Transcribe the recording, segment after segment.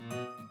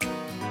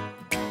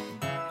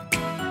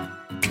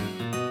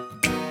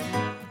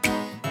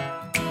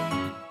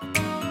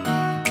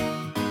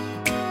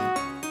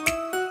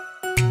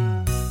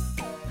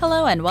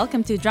Hello and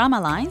welcome to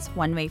Drama Lines,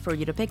 one way for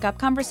you to pick up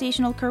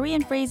conversational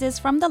Korean phrases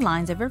from the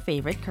lines of your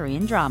favorite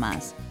Korean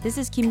dramas. This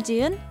is Kim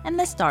Ji-eun, and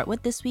let's start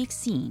with this week's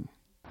scene.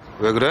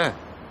 왜 그래?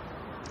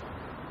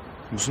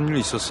 무슨 일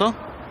있었어?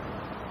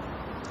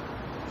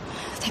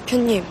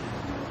 대표님,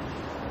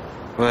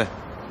 왜?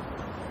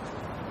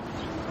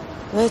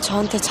 왜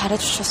저한테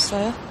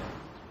잘해주셨어요?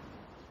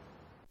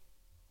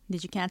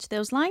 Did you catch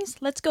those lines?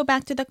 Let's go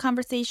back to the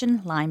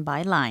conversation line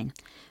by line.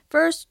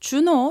 First,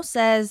 준호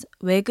says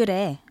왜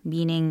그래?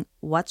 Meaning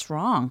what's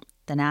wrong?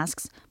 Then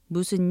asks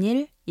무슨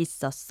일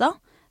있었어?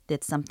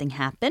 Did something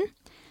happen?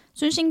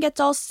 순신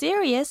gets all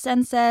serious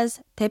and says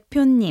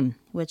대표님,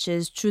 which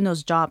is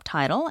준호's job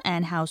title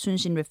and how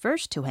순신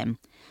refers to him.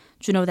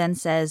 준호 then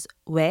says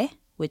왜,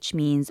 which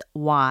means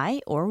why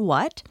or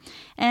what.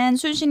 And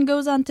순신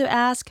goes on to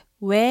ask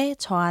왜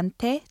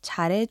저한테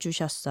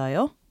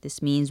잘해주셨어요?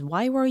 This means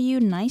why were you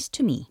nice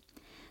to me?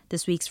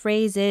 This week's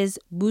phrase is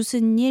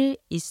무슨 일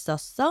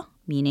있었어?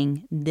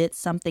 Meaning did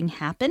something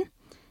happen?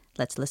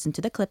 Let's listen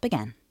to the clip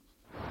again.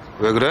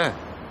 왜 그래?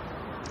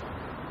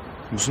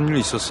 무슨 일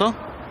있었어?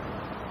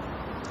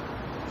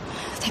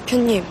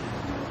 대표님,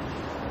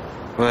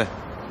 왜?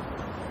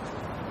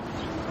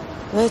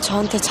 왜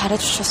저한테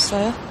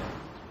잘해주셨어요?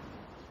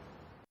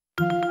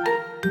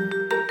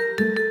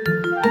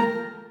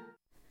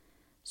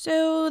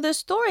 So the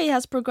story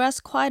has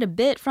progressed quite a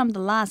bit from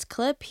the last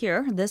clip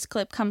here. This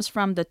clip comes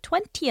from the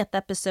 20th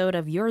episode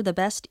of You're the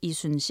Best,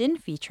 이순신,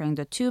 featuring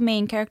the two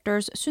main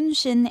characters,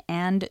 Sunshin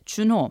and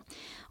Junho.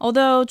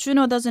 Although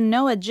Junho doesn't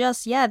know it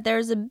just yet,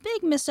 there's a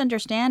big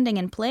misunderstanding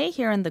in play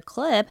here in the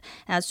clip,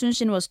 as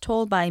Sunshin was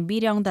told by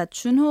Miryong that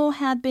Junho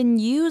had been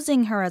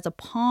using her as a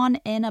pawn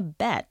in a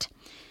bet.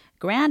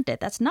 Granted,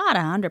 that's not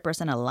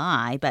 100% a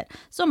lie, but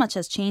so much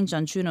has changed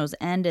on Junho's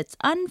end, it's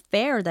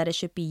unfair that it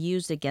should be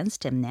used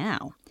against him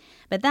now.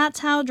 But that's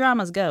how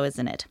dramas go,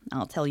 isn't it?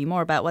 I'll tell you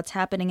more about what's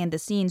happening in the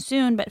scene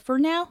soon, but for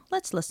now,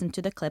 let's listen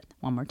to the clip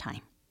one more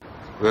time.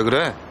 왜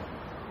그래?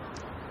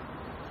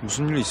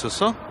 무슨 일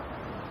있었어?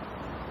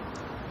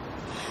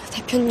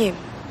 대표님,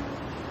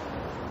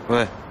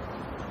 왜?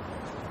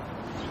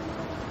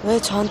 왜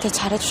저한테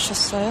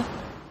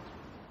잘해주셨어요?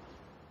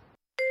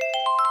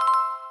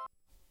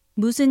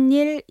 무슨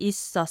일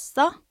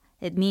있었어?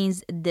 It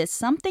means did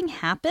something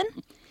happen?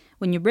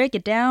 When you break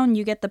it down,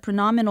 you get the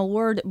pronominal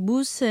word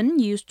무슨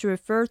used to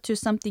refer to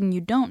something you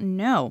don't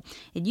know.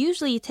 It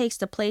usually takes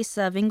the place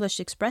of English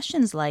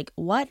expressions like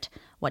what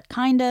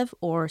kind of,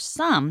 or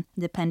some,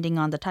 depending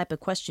on the type of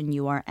question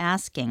you are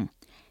asking.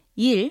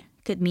 일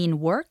could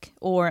mean work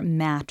or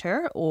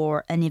matter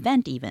or an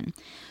event even.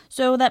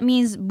 So that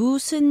means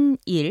무슨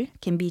일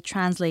can be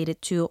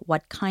translated to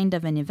what kind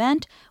of an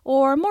event,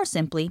 or more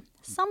simply,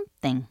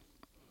 something.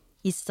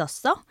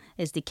 있었어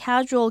is the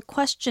casual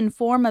question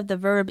form of the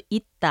verb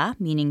있다,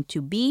 meaning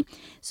to be.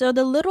 So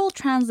the literal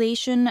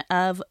translation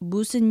of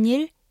무슨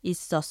일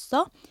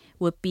있었어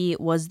would be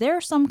was there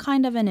some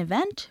kind of an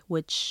event,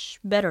 which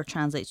better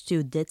translates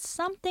to did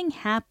something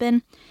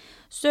happen?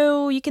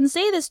 So you can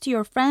say this to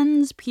your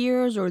friends,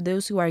 peers, or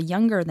those who are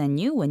younger than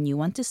you when you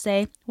want to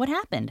say what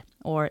happened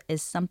or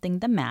is something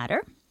the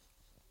matter?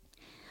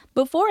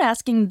 Before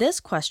asking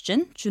this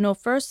question, Junho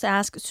first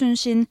asked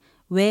Sunshin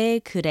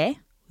왜 그래?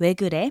 왜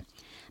그래?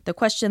 The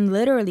question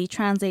literally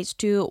translates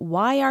to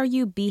why are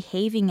you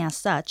behaving as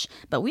such?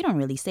 But we don't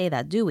really say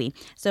that, do we?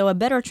 So a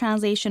better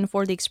translation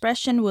for the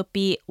expression would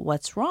be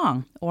what's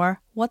wrong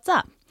or what's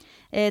up.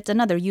 It's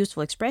another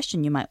useful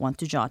expression you might want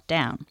to jot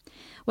down.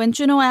 When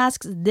Junho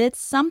asks, did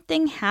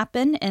something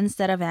happen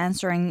instead of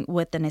answering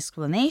with an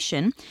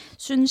explanation,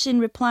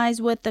 Sunshin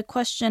replies with a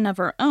question of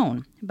her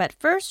own. But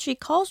first, she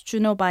calls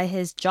Junho by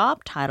his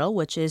job title,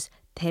 which is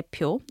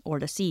대표, or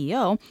the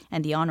CEO,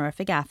 and the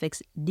honorific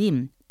affix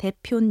님,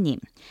 대표님.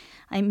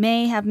 I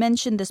may have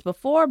mentioned this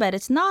before, but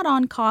it's not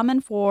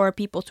uncommon for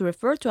people to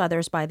refer to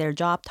others by their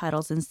job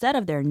titles instead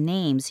of their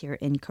names here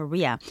in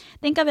Korea.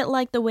 Think of it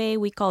like the way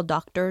we call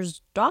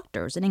doctors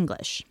in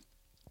English.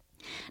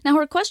 Now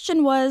her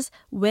question was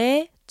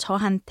왜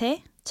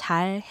저한테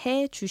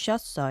잘해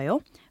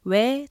주셨어요?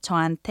 왜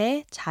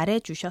저한테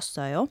잘해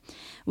주셨어요?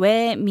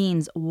 왜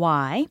means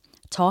why.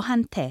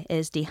 저한테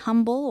is the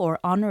humble or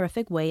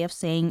honorific way of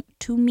saying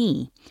to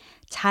me.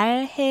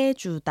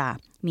 잘해주다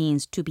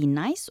means to be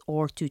nice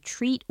or to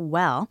treat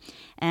well.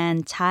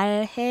 And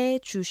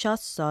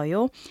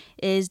잘해주셨어요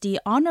is the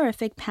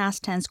honorific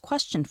past tense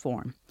question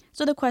form.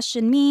 So the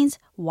question means,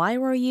 why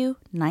were you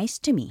nice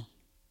to me?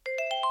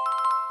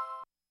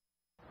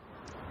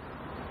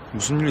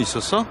 무슨 일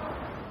있었어?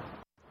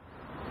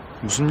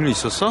 무슨 일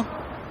있었어?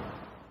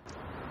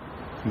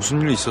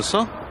 무슨 일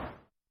있었어?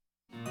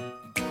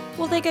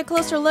 We'll take a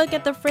closer look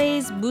at the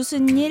phrase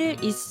무슨 일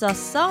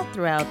있었어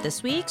throughout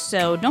this week,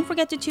 so don't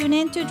forget to tune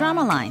in to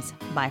Drama Lines.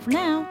 Bye for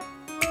now.